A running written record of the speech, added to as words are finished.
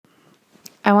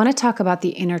I want to talk about the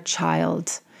inner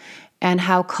child and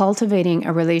how cultivating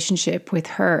a relationship with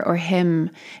her or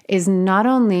him is not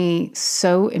only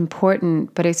so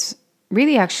important, but it's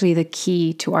really actually the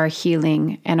key to our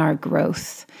healing and our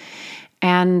growth.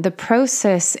 And the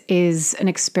process is an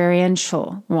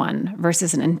experiential one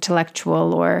versus an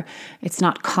intellectual, or it's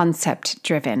not concept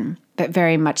driven, but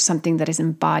very much something that is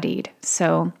embodied.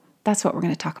 So that's what we're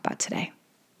going to talk about today.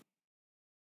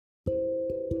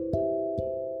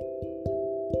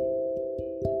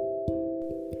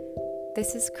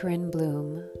 This is Corinne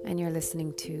Bloom, and you're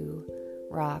listening to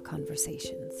Raw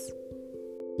Conversations.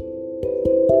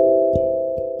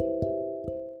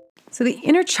 So the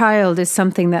inner child is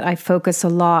something that I focus a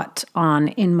lot on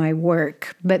in my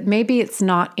work, but maybe it's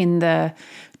not in the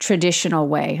traditional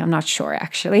way. I'm not sure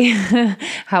actually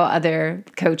how other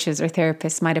coaches or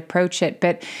therapists might approach it.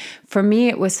 But for me,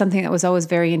 it was something that was always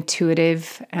very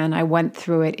intuitive, and I went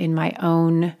through it in my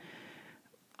own,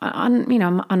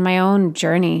 on my own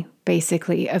journey,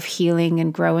 basically, of healing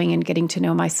and growing and getting to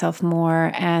know myself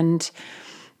more. And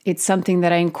it's something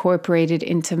that I incorporated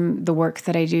into the work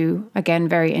that I do, again,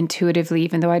 very intuitively,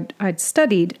 even though I'd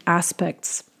studied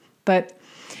aspects. But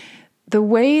the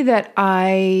way that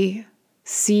I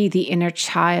see the inner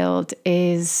child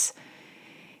is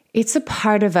it's a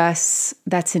part of us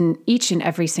that's in each and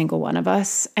every single one of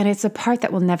us. And it's a part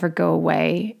that will never go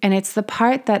away. And it's the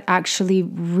part that actually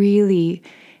really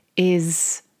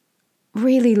is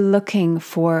really looking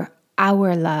for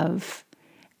our love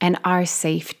and our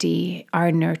safety,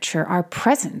 our nurture, our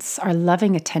presence, our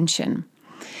loving attention.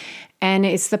 And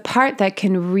it's the part that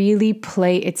can really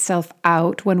play itself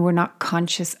out when we're not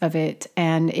conscious of it.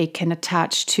 And it can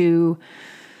attach to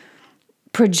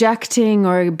projecting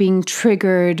or being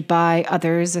triggered by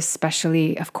others,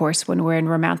 especially, of course, when we're in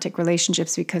romantic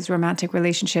relationships, because romantic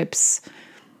relationships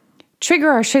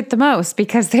trigger our shit the most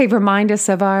because they remind us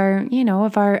of our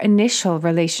initial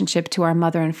relationship to our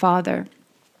mother and father.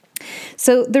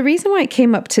 So the reason why it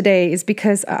came up today is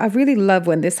because I really love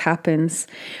when this happens.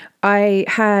 I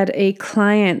had a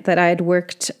client that I had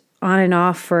worked on and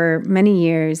off for many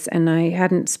years, and I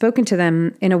hadn't spoken to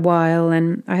them in a while,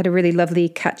 and I had a really lovely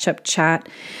catch-up chat.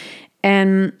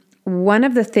 And one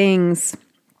of the things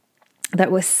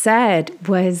that was said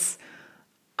was,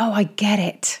 "Oh, I get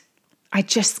it. I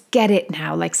just get it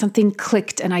now. Like something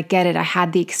clicked and I get it. I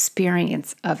had the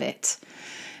experience of it."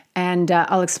 And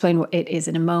I'll explain what it is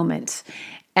in a moment.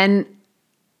 And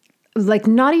like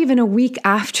not even a week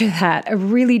after that, a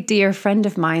really dear friend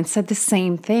of mine said the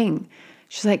same thing.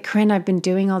 She's like, "Corinne, I've been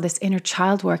doing all this inner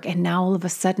child work, and now all of a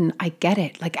sudden I get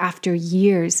it. Like after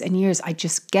years and years, I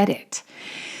just get it."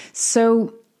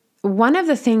 So one of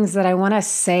the things that I want to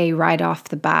say right off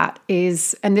the bat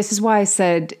is, and this is why I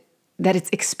said that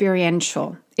it's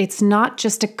experiential. It's not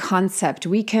just a concept.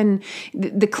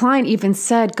 The client even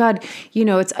said, "God,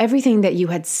 it's everything that you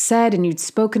had said and you'd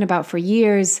spoken about for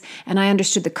years. And I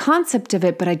understood the concept of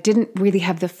it, but I didn't really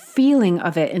have the feeling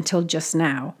of it until just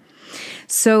now."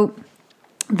 So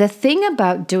the thing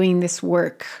about doing this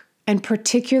work, and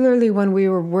particularly when we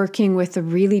were working with the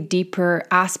really deeper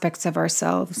aspects of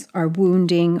ourselves, our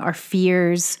wounding, our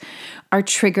fears, our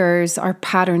triggers, our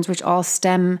patterns, which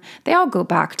they all go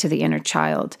back to the inner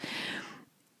child.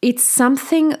 It's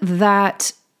something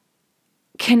that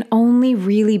can only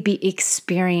really be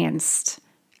experienced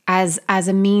as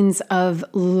a means of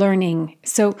learning.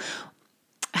 So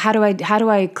how do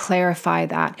I clarify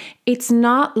that? It's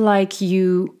not like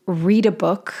you read a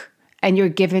book and you're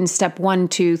given step 1,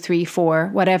 2, 3, 4,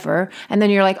 whatever. And then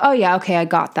you're like, "Oh yeah, okay, I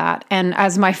got that." And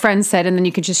as my friend said, and then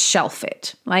you can just shelf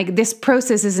it. Like this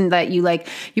process isn't that you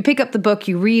pick up the book,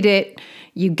 you read it,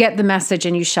 you get the message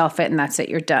and you shelf it and that's it,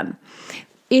 you're done.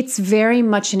 It's very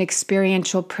much an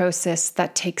experiential process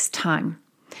that takes time.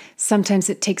 Sometimes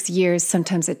it takes years,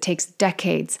 sometimes it takes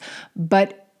decades,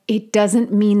 but it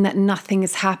doesn't mean that nothing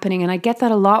is happening. And I get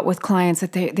that a lot with clients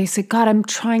that they say, "God, I'm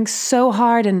trying so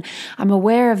hard and I'm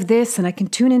aware of this and I can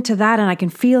tune into that and I can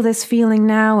feel this feeling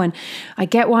now and I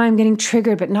get why I'm getting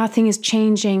triggered, but nothing is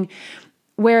changing."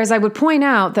 Whereas I would point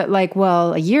out that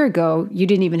a year ago, you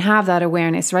didn't even have that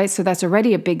awareness, right? So that's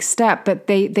already a big step, but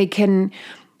they can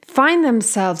find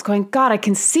themselves going, "God, I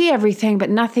can see everything, but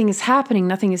nothing is happening,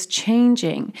 nothing is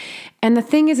changing." And the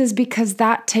thing is because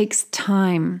that takes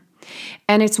time.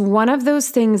 And it's one of those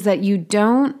things that you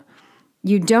don't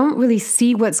really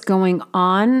see what's going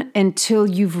on until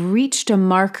you've reached a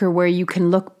marker where you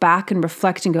can look back and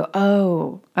reflect and go,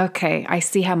 "Oh, okay, I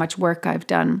see how much work I've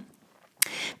done."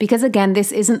 Because again,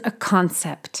 this isn't a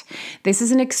concept. This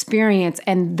is an experience.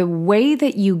 And the way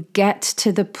that you get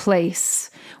to the place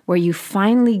where you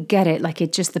finally get it, like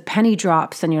it just, the penny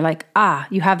drops and you're like,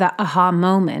 you have that aha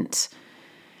moment,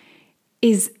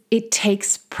 is it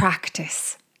takes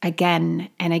practice again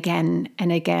and again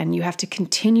and again. You have to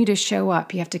continue to show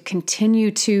up. You have to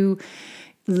continue to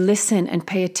listen and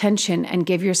pay attention and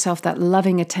give yourself that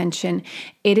loving attention.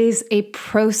 It is a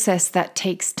process that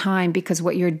takes time, because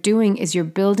what you're doing is you're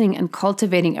building and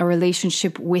cultivating a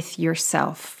relationship with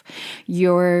yourself.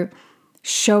 You're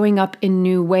showing up in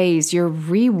new ways. You're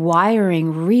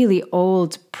rewiring really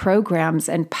old programs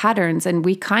and patterns. And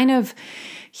we kind of,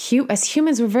 as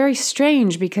humans, we're very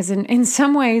strange, because in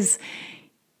some ways,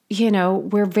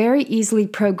 we're very easily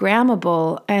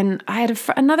programmable. And I had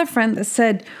another friend that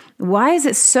said, why is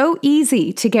it so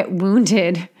easy to get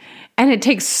wounded and it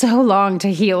takes so long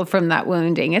to heal from that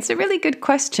wounding? It's a really good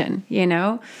question,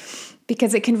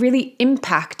 because it can really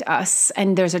impact us.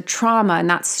 And there's a trauma, and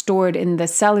that's stored in the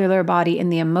cellular body, in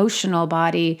the emotional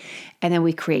body. And then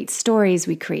we create stories,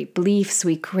 we create beliefs,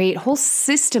 we create whole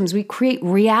systems, we create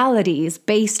realities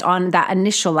based on that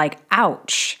initial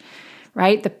ouch,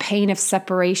 right? The pain of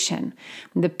separation,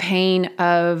 the pain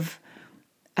of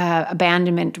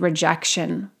abandonment,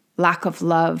 rejection, lack of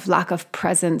love, lack of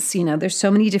presence. There's so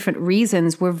many different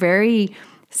reasons. We're very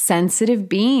sensitive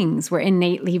beings. We're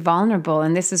innately vulnerable.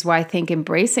 And this is why I think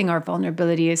embracing our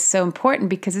vulnerability is so important,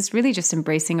 because it's really just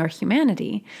embracing our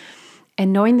humanity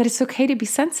and knowing that it's okay to be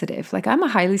sensitive. I'm a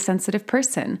highly sensitive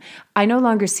person. I no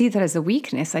longer see that as a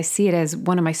weakness. I see it as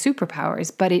one of my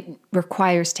superpowers, but it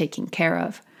requires taking care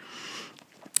of.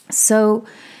 So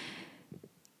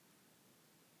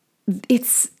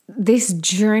it's this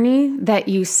journey that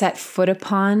you set foot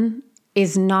upon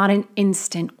is not an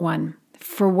instant one,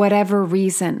 for whatever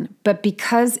reason. But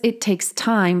because it takes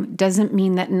time doesn't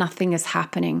mean that nothing is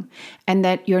happening and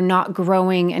that you're not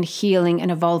growing and healing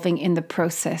and evolving in the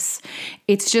process.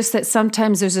 It's just that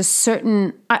sometimes there's a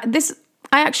certain, I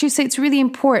actually say it's really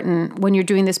important when you're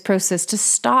doing this process to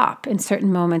stop in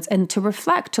certain moments and to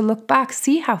reflect, to look back,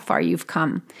 see how far you've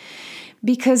come.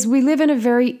 Because we live in a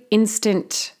very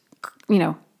instant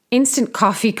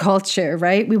coffee culture,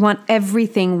 right? We want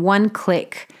everything one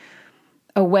click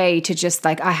away to just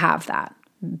I have that,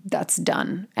 that's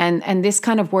done. And this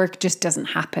kind of work just doesn't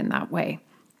happen that way.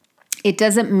 It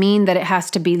doesn't mean that it has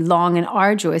to be long and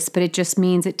arduous, but it just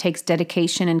means it takes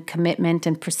dedication and commitment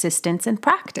and persistence and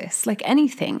practice, like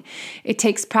anything. It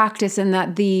takes practice, and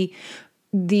that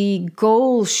the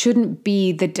goal shouldn't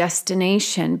be the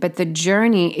destination, but the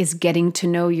journey is getting to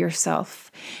know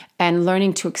yourself and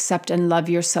learning to accept and love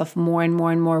yourself more and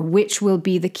more and more, which will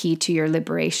be the key to your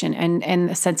liberation and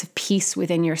a sense of peace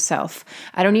within yourself.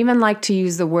 I don't even like to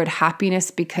use the word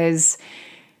happiness, because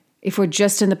if we're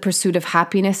just in the pursuit of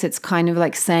happiness, it's kind of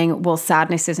like saying, well,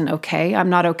 sadness isn't okay. I'm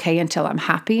not okay until I'm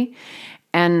happy.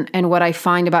 And what I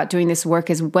find about doing this work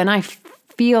is when I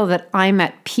feel that I'm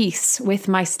at peace with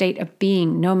my state of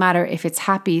being, no matter if it's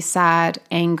happy, sad,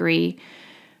 angry,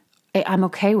 I'm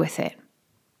okay with it.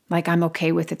 I'm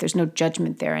okay with it. There's no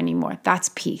judgment there anymore. That's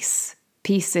peace.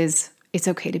 Peace is, it's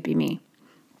okay to be me.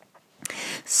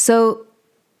 So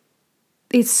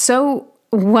it's so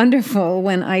wonderful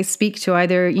when I speak to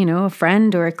either, a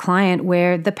friend or a client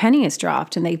where the penny is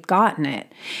dropped and they've gotten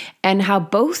it, and how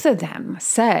both of them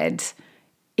said,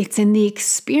 it's in the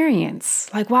experience.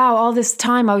 Wow, all this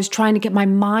time I was trying to get my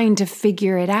mind to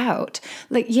figure it out.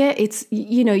 It's,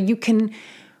 you can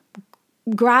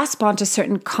grasp onto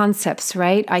certain concepts,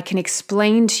 right? I can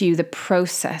explain to you the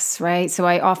process, right? So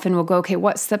I often will go, okay,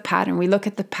 what's the pattern? We look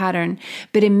at the pattern,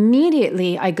 but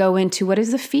immediately I go into what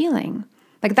is the feeling?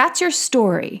 That's your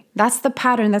story. That's the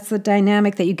pattern. That's the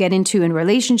dynamic that you get into in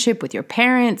relationship with your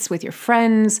parents, with your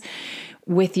friends,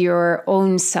 with your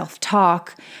own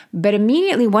self-talk. But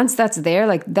immediately once that's there,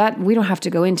 that, we don't have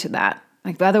to go into that.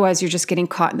 Otherwise, you're just getting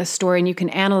caught in the story, and you can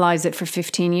analyze it for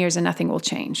 15 years and nothing will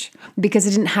change, because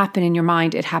it didn't happen in your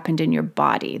mind. It happened in your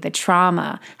body. The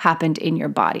trauma happened in your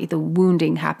body. The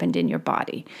wounding happened in your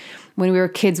body. When we were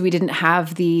kids, we didn't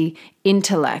have the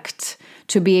intellect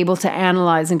to be able to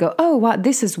analyze and go, oh, wow,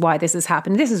 this is why this has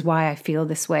happened. This is why I feel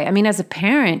this way. I mean, as a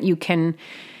parent, you can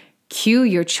cue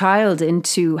your child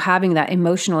into having that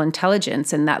emotional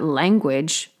intelligence and that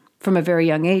language from a very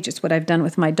young age. It's what I've done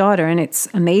with my daughter, and it's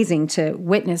amazing to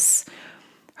witness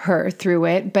her through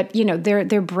it. But,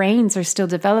 their brains are still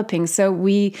developing. So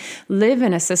we live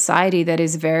in a society that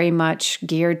is very much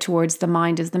geared towards the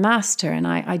mind as the master. And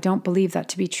I don't believe that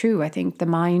to be true. I think the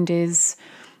mind is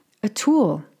a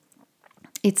tool.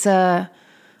 It's I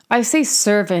say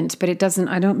servant, but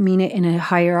I don't mean it in a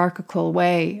hierarchical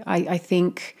way. I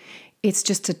think It's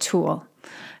just a tool.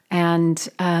 And,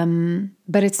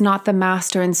 but it's not the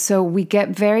master. And so we get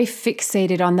very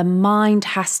fixated on the mind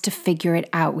has to figure it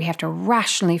out. We have to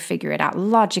rationally figure it out,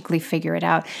 logically figure it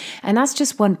out. And that's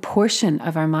just one portion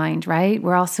of our mind, right?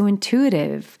 We're also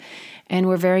intuitive and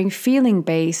we're very feeling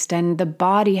based. And the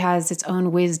body has its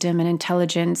own wisdom and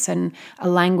intelligence and a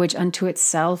language unto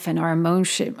itself. And our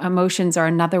emotions are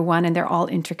another one, and they're all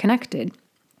interconnected.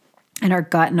 And our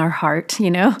gut and our heart,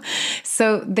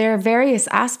 So there are various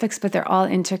aspects, but they're all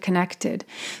interconnected.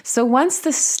 So once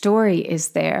the story is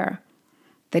there,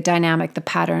 the dynamic, the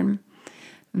pattern,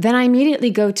 then I immediately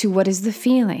go to what is the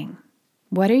feeling?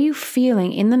 What are you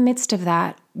feeling in the midst of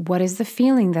that? What is the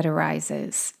feeling that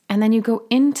arises? And then you go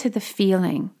into the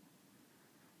feeling.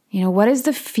 What is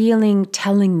the feeling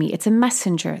telling me? It's a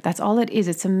messenger. That's all it is.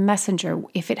 It's a messenger.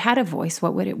 If it had a voice,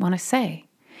 what would it want to say?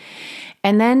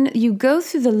 And then you go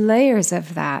through the layers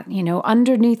of that,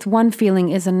 underneath one feeling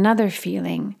is another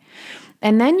feeling.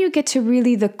 And then you get to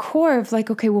really the core of like,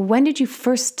 okay, well, when did you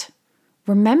first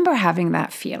remember having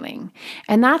that feeling?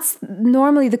 And that's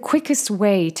normally the quickest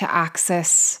way to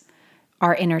access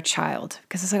our inner child.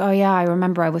 Because it's like, oh yeah, I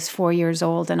remember I was 4 years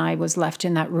old and I was left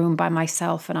in that room by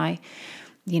myself and I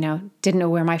didn't know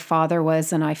where my father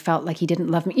was and I felt like he didn't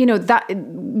love me. That,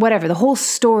 whatever, the whole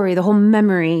story, the whole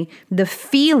memory, the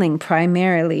feeling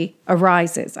primarily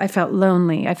arises. I felt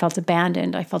lonely. I felt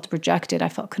abandoned. I felt rejected. I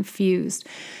felt confused.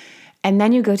 And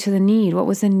then you go to the need. What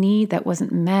was the need that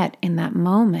wasn't met in that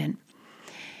moment?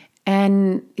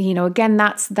 And, again,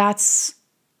 that's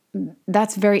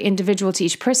very individual to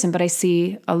each person, but I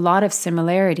see a lot of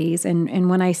similarities. And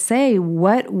when I say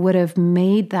what would have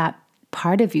made that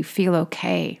part of you feel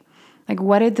okay? Like,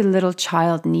 what did the little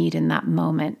child need in that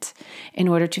moment in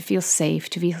order to feel safe,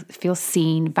 to feel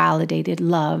seen, validated,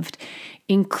 loved,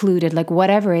 included, like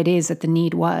whatever it is that the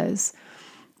need was?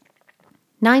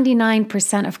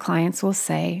 99% of clients will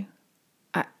say,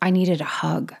 I needed a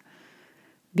hug,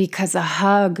 because a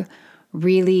hug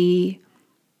really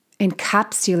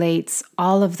encapsulates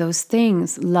all of those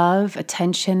things: love,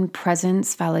 attention,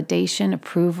 presence, validation,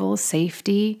 approval,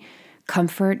 safety,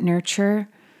 comfort, nurture,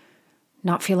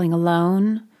 not feeling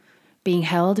alone, being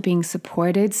held, being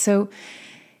supported. So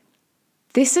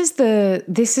this is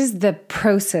the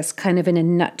process kind of in a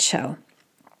nutshell.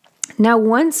 Now,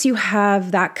 once you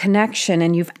have that connection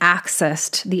and you've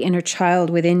accessed the inner child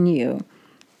within you,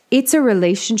 it's a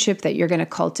relationship that you're going to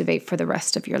cultivate for the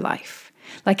rest of your life.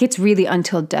 Like, it's really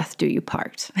until death do you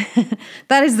part.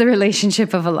 That is the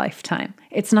relationship of a lifetime.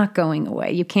 It's not going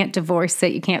away. You can't divorce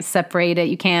it. You can't separate it.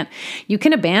 You can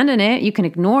abandon it. You can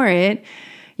ignore it.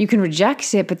 You can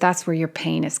reject it, but that's where your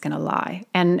pain is going to lie.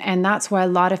 And that's why a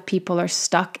lot of people are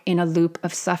stuck in a loop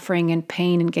of suffering and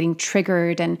pain and getting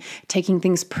triggered and taking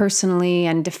things personally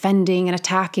and defending and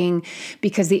attacking,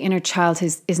 because the inner child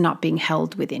is not being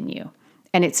held within you.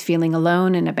 And it's feeling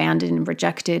alone and abandoned and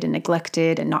rejected and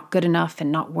neglected and not good enough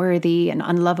and not worthy and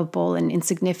unlovable and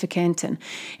insignificant and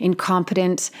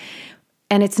incompetent.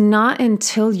 And it's not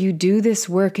until you do this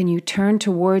work and you turn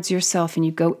towards yourself and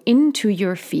you go into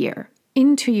your fear,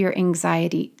 into your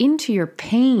anxiety, into your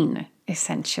pain,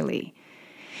 essentially,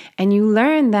 and you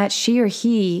learn that she or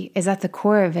he is at the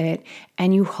core of it,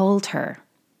 and you hold her.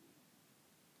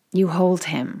 You hold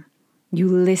him. You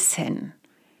listen.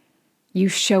 You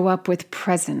show up with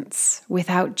presence,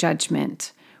 without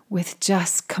judgment, with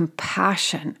just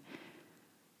compassion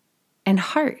and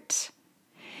heart.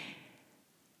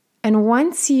 And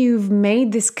once you've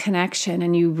made this connection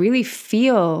and you really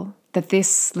feel that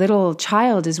this little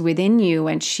child is within you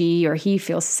and she or he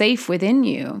feels safe within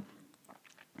you,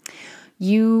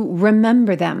 you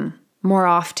remember them more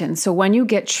often. So when you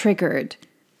get triggered,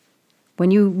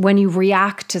 when you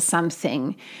react to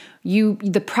something,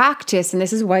 the practice, and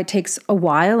this is why it takes a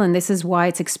while and this is why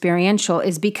it's experiential,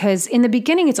 is because in the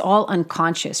beginning it's all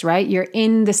unconscious, right? You're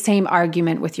in the same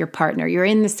argument with your partner. You're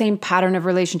in the same pattern of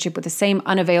relationship with the same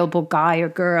unavailable guy or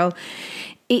girl.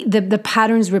 The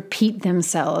patterns repeat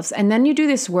themselves. And then you do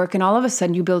this work and all of a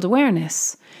sudden you build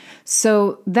awareness.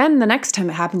 So then the next time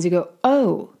it happens, you go,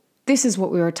 oh, this is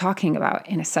what we were talking about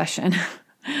in a session.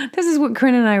 This is what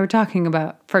Corinne and I were talking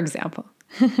about, for example,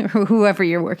 or whoever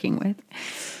you're working with.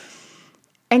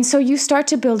 And so you start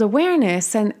to build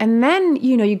awareness and then,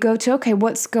 you go to, okay,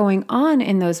 what's going on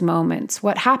in those moments?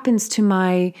 What happens to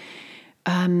my,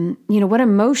 what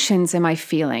emotions am I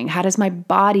feeling? How does my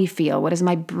body feel? What is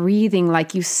my breathing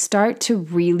like? You start to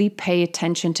really pay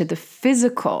attention to the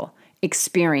physical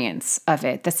experience of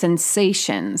it, the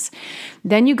sensations.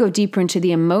 Then you go deeper into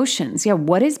the emotions. Yeah,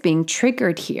 what is being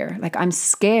triggered here? Like, I'm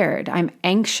scared, I'm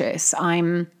anxious,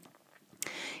 I'm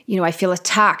I feel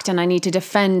attacked and I need to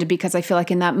defend because I feel like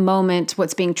in that moment,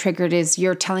 what's being triggered is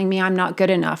you're telling me I'm not good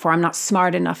enough or I'm not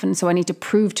smart enough. And so I need to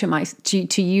prove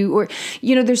to you, or,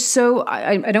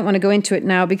 I don't want to go into it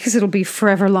now because it'll be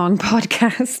forever long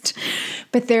podcast,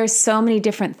 but there are so many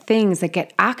different things that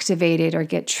get activated or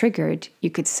get triggered, you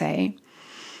could say.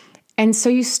 And so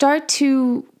you start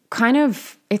to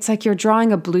it's like you're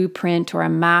drawing a blueprint or a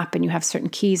map and you have certain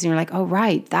keys and you're like, oh,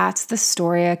 right, that's the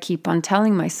story I keep on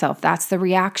telling myself. That's the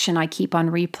reaction I keep on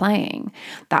replaying.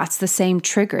 That's the same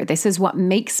trigger. This is what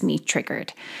makes me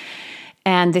triggered.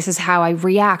 And this is how I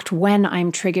react when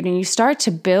I'm triggered. And you start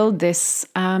to build this,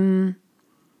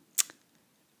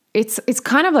 it's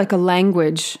kind of like a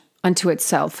language unto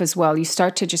itself as well. You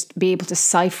start to just be able to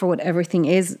decipher what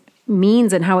everything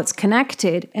means and how it's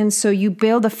connected. And so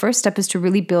the first step is to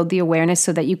really build the awareness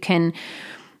so that you can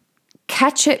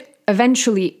catch it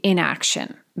eventually in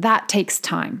action. That takes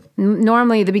time.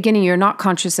 Normally at the beginning, you're not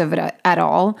conscious of it at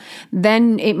all.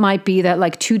 Then it might be that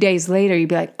like 2 days later, you'd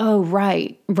be like, oh,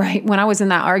 right. When I was in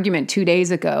that argument 2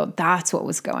 days ago, that's what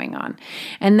was going on.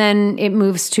 And then it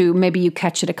moves to maybe you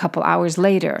catch it a couple hours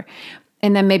later.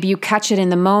 And then maybe you catch it in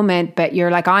the moment, but you're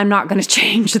like, I'm not going to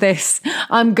change this.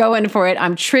 I'm going for it.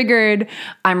 I'm triggered.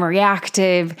 I'm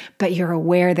reactive, but you're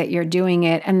aware that you're doing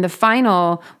it. And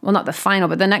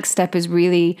the next step is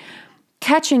really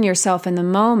catching yourself in the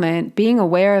moment, being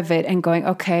aware of it and going,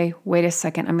 okay, wait a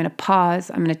second. I'm going to pause.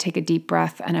 I'm going to take a deep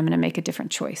breath and I'm going to make a different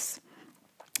choice.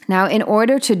 Now, in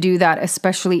order to do that,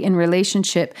 especially in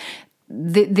relationship,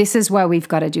 this is why we've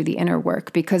got to do the inner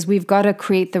work, because we've got to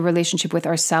create the relationship with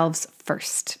ourselves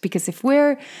first. Because if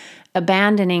we're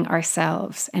abandoning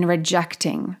ourselves and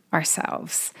rejecting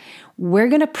ourselves, we're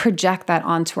going to project that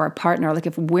onto our partner. Like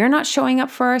if we're not showing up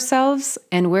for ourselves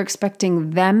and we're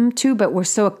expecting them to, but we're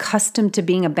so accustomed to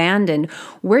being abandoned,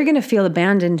 we're going to feel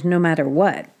abandoned no matter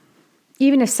what.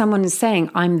 Even if someone is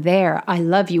saying, I'm there, I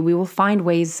love you, we will find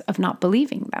ways of not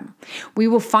believing them. We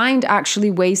will find actually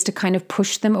ways to kind of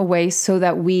push them away so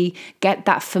that we get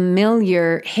that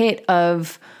familiar hit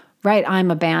of, right, I'm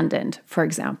abandoned, for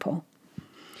example.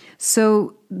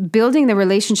 So building the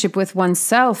relationship with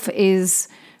oneself is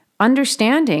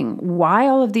understanding why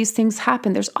all of these things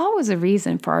happen. There's always a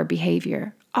reason for our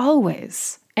behavior,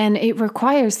 always. And it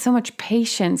requires so much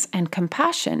patience and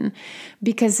compassion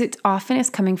because it often is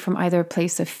coming from either a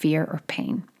place of fear or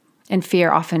pain. And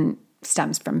fear often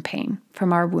stems from pain,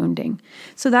 from our wounding.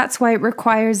 So that's why it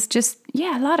requires just,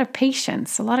 a lot of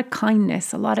patience, a lot of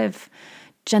kindness, a lot of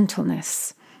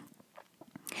gentleness.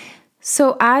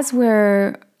 So as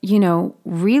we're,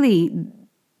 really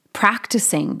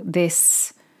practicing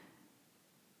this,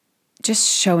 just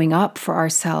showing up for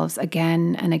ourselves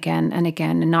again and again and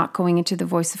again, and not going into the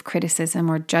voice of criticism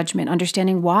or judgment,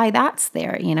 understanding why that's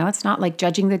there. It's not like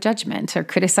judging the judgment or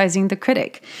criticizing the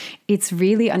critic. It's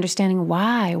really understanding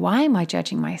why. Why am I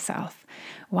judging myself?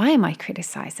 Why am I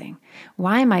criticizing?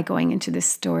 Why am I going into this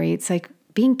story? It's like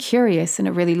being curious in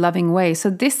a really loving way.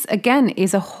 So this, again,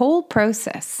 is a whole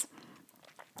process.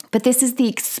 But this is the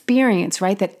experience,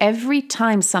 right? That every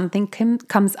time something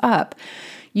comes up,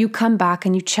 you come back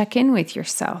and you check in with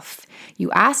yourself.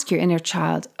 You ask your inner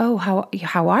child, oh,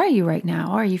 how are you right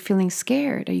now? Are you feeling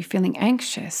scared? Are you feeling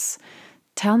anxious?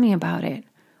 Tell me about it.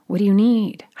 What do you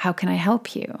need? How can I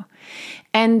help you?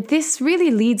 And this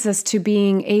really leads us to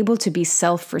being able to be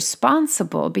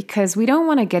self-responsible, because we don't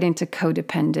want to get into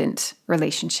codependent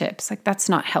relationships. Like, that's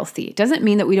not healthy. It doesn't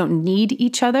mean that we don't need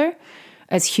each other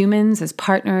as humans, as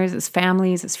partners, as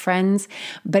families, as friends.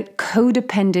 But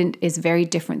codependent is very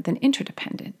different than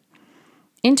interdependent.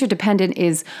 Interdependent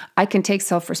is, I can take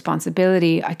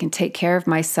self-responsibility, I can take care of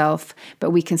myself, but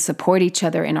we can support each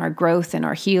other in our growth and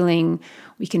our healing.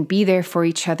 We can be there for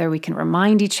each other. We can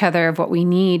remind each other of what we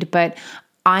need, but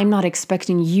I'm not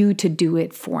expecting you to do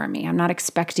it for me. I'm not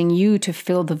expecting you to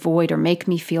fill the void or make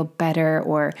me feel better,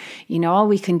 or, all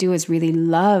we can do is really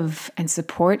love and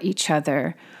support each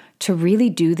other to really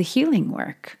do the healing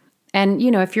work. And,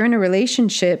 if you're in a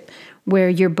relationship where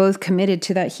you're both committed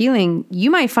to that healing, you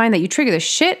might find that you trigger the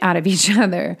shit out of each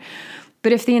other.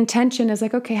 But if the intention is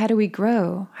like, okay, how do we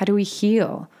grow? How do we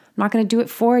heal? I'm not going to do it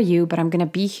for you, but I'm going to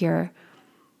be here,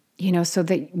 so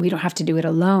that we don't have to do it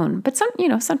alone. But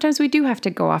sometimes we do have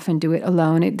to go off and do it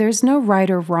alone. There's no right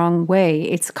or wrong way.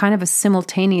 It's kind of a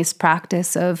simultaneous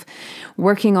practice of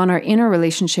working on our inner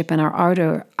relationship and our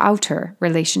outer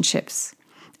relationships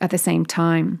at the same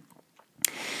time.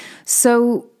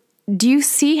 So do you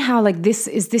see how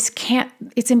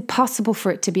it's impossible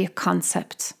for it to be a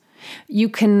concept. You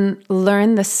can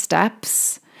learn the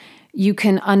steps. You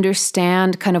can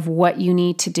understand kind of what you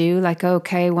need to do. Like,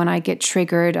 okay, when I get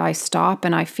triggered, I stop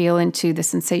and I feel into the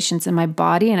sensations in my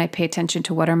body and I pay attention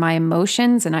to what are my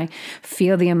emotions and I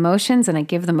feel the emotions and I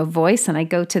give them a voice and I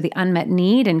go to the unmet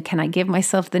need and can I give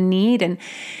myself the need? And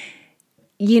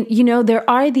you know, there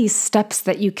are these steps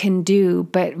that you can do,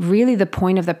 but really the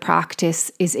point of the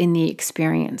practice is in the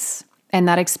experience. And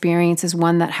that experience is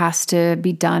one that has to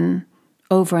be done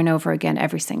over and over again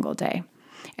every single day.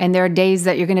 And there are days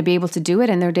that you're going to be able to do it,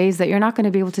 and there are days that you're not going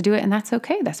to be able to do it, and that's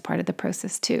okay. That's part of the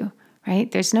process too, right?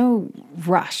 There's no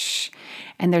rush,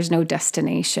 and there's no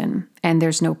destination, and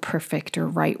there's no perfect or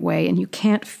right way, and you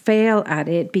can't fail at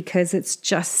it because it's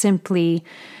just simply,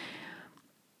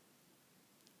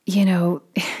 you know,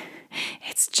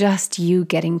 it's just you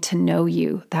getting to know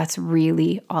you. That's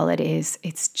really all it is.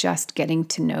 It's just getting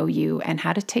to know you and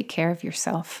how to take care of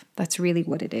yourself. That's really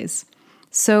what it is.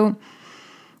 So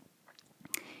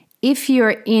if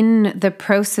you're in the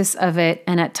process of it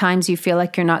and at times you feel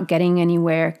like you're not getting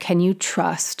anywhere, can you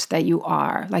trust that you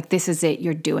are? Like, this is it,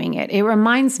 you're doing it. It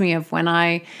reminds me of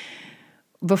when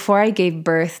before I gave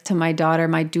birth to my daughter,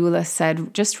 my doula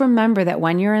said, just remember that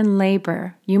when you're in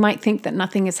labor, you might think that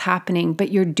nothing is happening,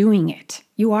 but you're doing it.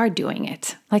 You are doing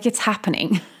it. Like, it's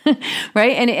happening,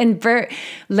 right? And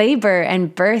labor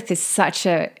and birth is such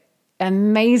a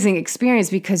amazing experience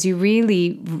because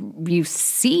you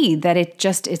see that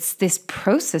it's this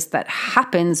process that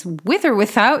happens with or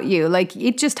without you. Like,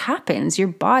 it just happens. Your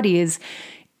body is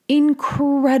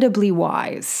incredibly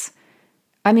wise.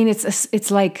 I mean,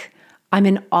 it's like, I'm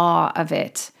in awe of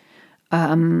it.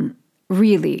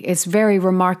 Really, it's very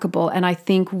remarkable. And I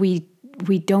think we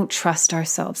don't trust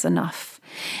ourselves enough.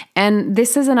 And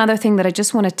this is another thing that I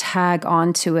just want to tag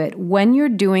onto it. When you're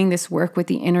doing this work with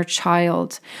the inner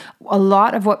child, a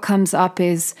lot of what comes up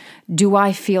is, do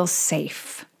I feel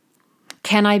safe?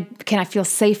 Can I feel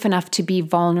safe enough to be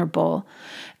vulnerable?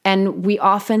 And we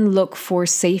often look for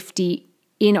safety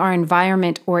in our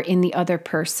environment or in the other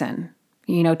person,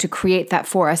 you know, to create that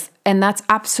for us. And that's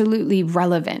absolutely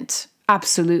relevant.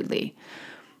 Absolutely.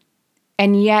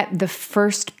 And yet the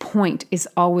first point is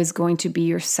always going to be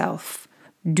yourself.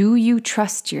 Do you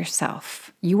trust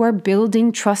yourself? You are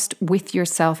building trust with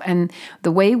yourself. And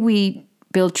the way we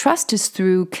build trust is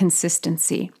through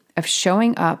consistency of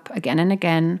showing up again and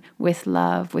again with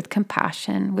love, with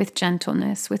compassion, with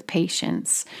gentleness, with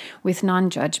patience, with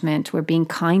non-judgment. We're being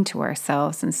kind to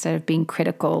ourselves instead of being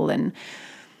critical and,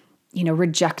 you know,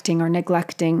 rejecting or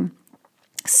neglecting.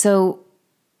 So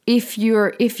if you're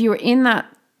in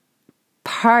that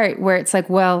part where it's like,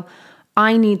 well,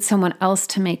 I need someone else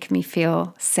to make me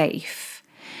feel safe,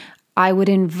 I would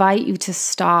invite you to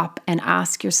stop and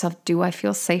ask yourself, do I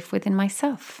feel safe within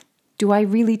myself? Do I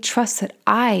really trust that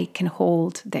I can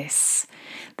hold this,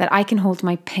 that I can hold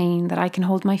my pain, that I can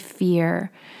hold my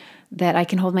fear, that I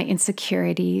can hold my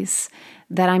insecurities,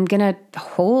 that I'm going to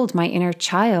hold my inner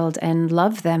child and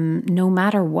love them no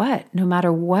matter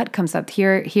what comes up.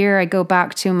 Here I go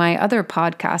back to my other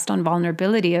podcast on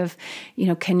vulnerability of, you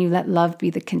know, can you let love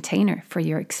be the container for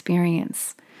your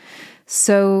experience?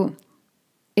 So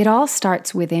it all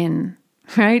starts within,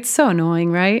 right? So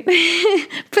annoying, right?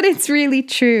 But it's really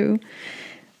true.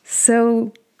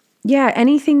 So yeah,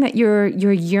 anything that you're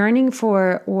yearning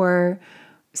for or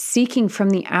seeking from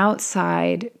the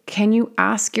outside, can you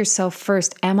ask yourself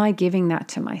first, am I giving that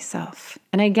to myself?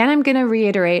 And again, I'm going to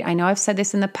reiterate, I know I've said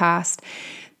this in the past,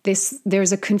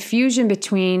 there's a confusion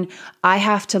between I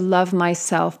have to love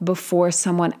myself before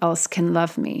someone else can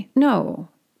love me. No,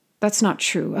 that's not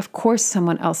true. Of course,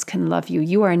 someone else can love you.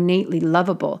 You are innately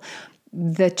lovable.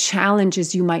 The challenge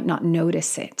is you might not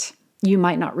notice it. You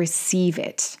might not receive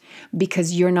it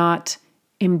because you're not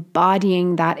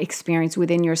embodying that experience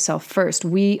within yourself first.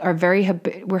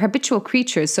 We're habitual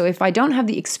creatures. So if I don't have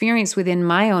the experience within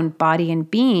my own body and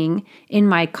being in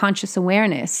my conscious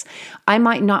awareness, I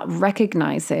might not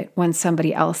recognize it when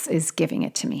somebody else is giving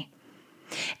it to me.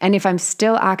 And if I'm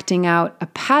still acting out a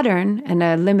pattern and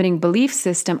a limiting belief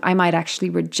system, I might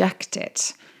actually reject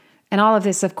it. And all of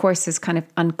this, of course, is kind of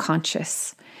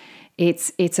unconscious.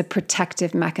 It's a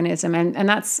protective mechanism. And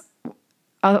that's,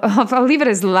 I'll leave it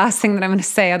as the last thing that I'm going to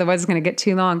say, otherwise it's going to get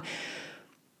too long.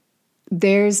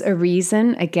 There's a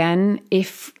reason, again,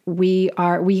 if we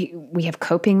have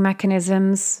coping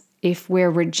mechanisms, if we're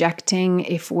rejecting,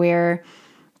 if we're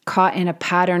caught in a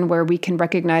pattern where we can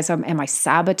recognize, am I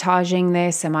sabotaging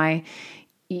this? Am I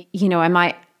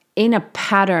in a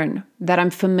pattern that I'm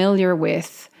familiar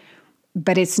with,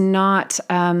 but it's not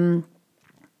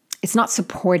it's not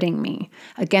supporting me.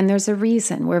 Again, there's a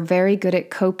reason. We're very good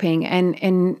at coping,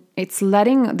 and it's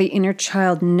letting the inner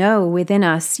child know within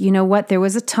us, you know what, there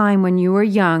was a time when you were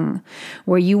young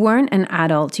where you weren't an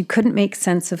adult, you couldn't make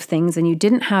sense of things, and you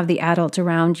didn't have the adult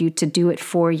around you to do it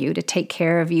for you, to take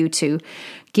care of you, to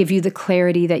give you the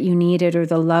clarity that you needed, or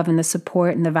the love and the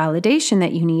support and the validation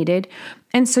that you needed.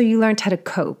 And so you learned how to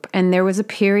cope. And there was a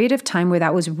period of time where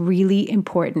that was really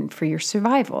important for your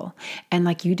survival. And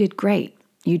like, you did great.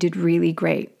 You did really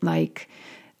great. Like,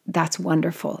 that's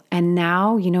wonderful. And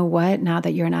now, you know what? Now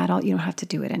that you're an adult, you don't have to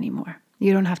do it anymore.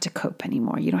 You don't have to cope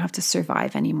anymore. You don't have to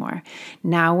survive anymore.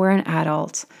 Now we're an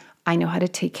adult. I know how to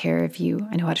take care of you.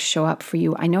 I know how to show up for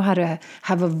you. I know how to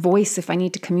have a voice if I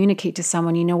need to communicate to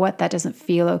someone. You know what? That doesn't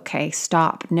feel okay.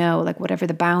 Stop. No, like whatever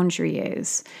the boundary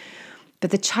is.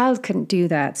 But the child couldn't do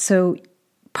that. So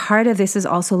part of this is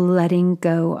also letting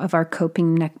go of our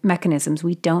coping mechanisms.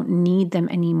 We don't need them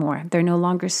anymore. They're no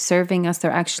longer serving us.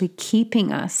 They're actually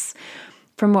keeping us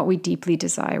from what we deeply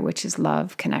desire, which is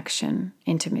love, connection,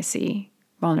 intimacy,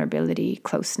 vulnerability,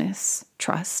 closeness,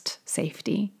 trust,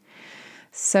 safety.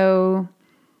 So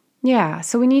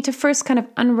we need to first kind of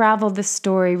unravel the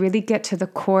story, really get to the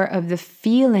core of the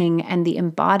feeling and the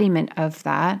embodiment of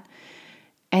that,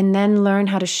 and then learn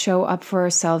how to show up for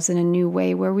ourselves in a new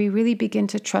way where we really begin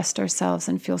to trust ourselves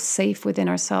and feel safe within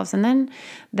ourselves. And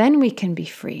then we can be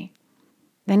free.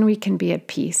 Then we can be at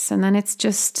peace. And then it's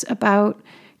just about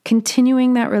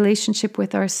continuing that relationship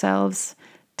with ourselves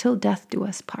till death do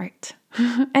us part.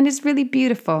 And it's really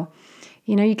beautiful.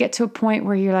 You know, you get to a point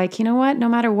where you're like, you know what, no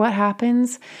matter what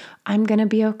happens, I'm going to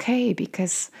be okay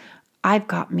because I've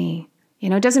got me. You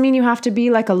know, it doesn't mean you have to be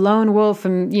like a lone wolf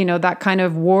and, you know, that kind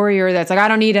of warrior that's like, I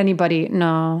don't need anybody.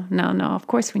 No. Of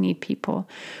course we need people.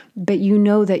 But you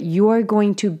know that you're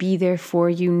going to be there for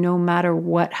you no matter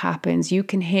what happens. You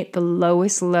can hit the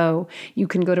lowest low. You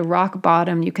can go to rock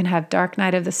bottom. You can have dark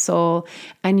night of the soul.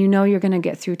 And you know you're going to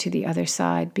get through to the other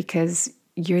side because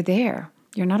you're there.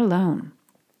 You're not alone.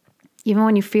 Even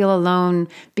when you feel alone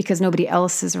because nobody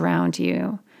else is around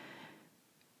you,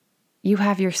 you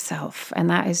have yourself. And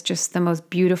that is just the most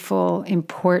beautiful,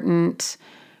 important,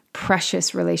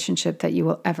 precious relationship that you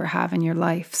will ever have in your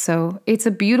life. So it's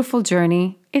a beautiful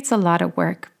journey. It's a lot of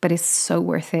work, but it's so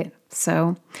worth it.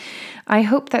 So I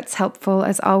hope that's helpful.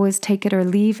 As always, take it or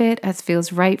leave it as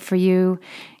feels right for you.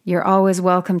 You're always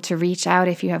welcome to reach out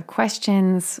if you have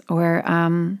questions, or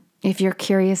if you're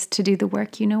curious to do the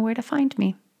work, you know where to find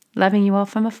me. Loving you all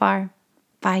from afar.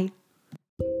 Bye.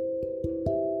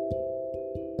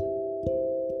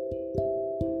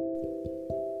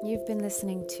 You've been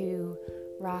listening to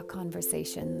Raw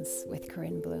Conversations with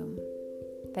Corinne Bloom.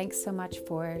 Thanks so much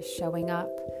for showing up,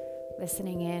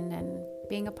 listening in, and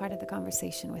being a part of the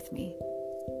conversation with me.